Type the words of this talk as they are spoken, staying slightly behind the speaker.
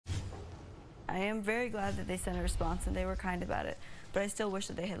I am very glad that they sent a response and they were kind about it, but I still wish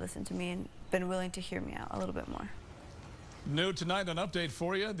that they had listened to me and been willing to hear me out a little bit more. New tonight, an update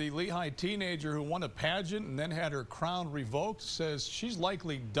for you. The Lehi teenager who won a pageant and then had her crown revoked says she's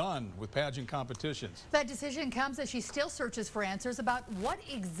likely done with pageant competitions. That decision comes as she still searches for answers about what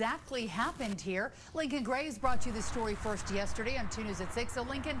exactly happened here. Lincoln Graves brought you the story first yesterday on 2 News at 6. So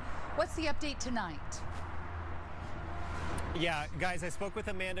Lincoln, what's the update tonight? Yeah, guys, I spoke with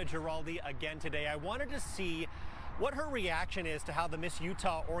Amanda Giraldi again today. I wanted to see what her reaction is to how the Miss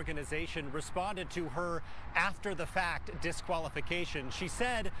Utah organization responded to her after the fact disqualification. She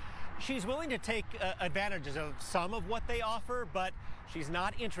said she's willing to take advantage of some of what they offer, but she's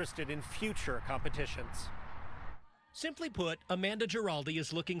not interested in future competitions. Simply put, Amanda Giraldi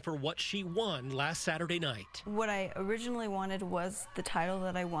is looking for what she won last Saturday night. What I originally wanted was the title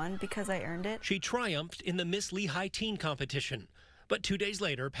that I won because I earned it. She triumphed in the Miss Lehi Teen competition, but 2 days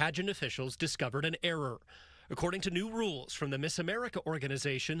later, pageant officials discovered an error. According to new rules from the Miss America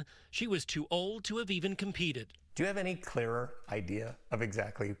organization, she was too old to have even competed. Do you have any clearer idea of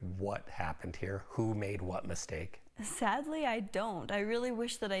exactly what happened here? Who made what mistake? Sadly, I don't. I really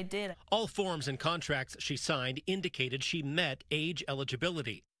wish that I did. All forms and contracts she signed indicated she met age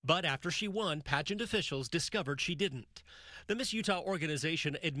eligibility. But after she won, pageant officials discovered she didn't. The Miss Utah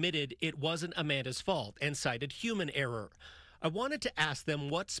organization admitted it wasn't Amanda's fault and cited human error. I wanted to ask them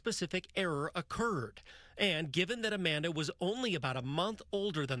what specific error occurred, and given that Amanda was only about a month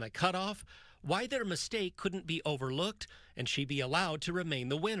older than the cutoff, why their mistake couldn't be overlooked and she be allowed to remain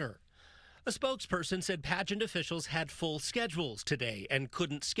the winner. A spokesperson said pageant officials had full schedules today and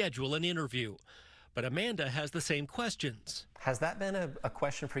couldn't schedule an interview. But Amanda has the same questions. Has that been a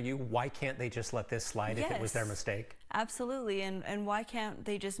question for you? Why can't they just let this slide if it was their mistake? Absolutely, and why can't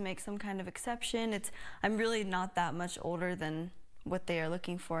they just make some kind of exception? I'm really not that much older than what they are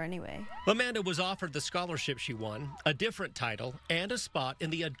looking for anyway. Amanda was offered the scholarship she won, a different title, and a spot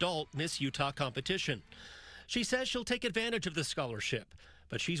in the adult Miss Utah competition. She says she'll take advantage of the scholarship,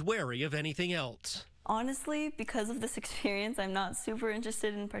 but she's wary of anything else. Honestly, because of this experience, I'm not super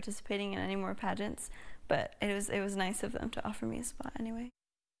interested in participating in any more pageants, but it was nice of them to offer me a spot anyway.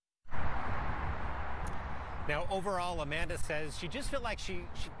 Now, overall, Amanda says she just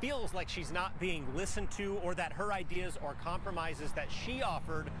feels like she's not being listened to, or that her ideas or compromises that she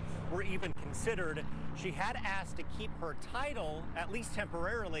offered were even considered. She had asked to keep her title, at least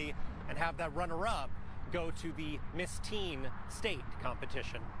temporarily, and have that runner-up go to the Miss Teen state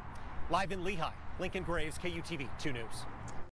competition. Live in Lehi, Lincoln Graves, KUTV 2 News.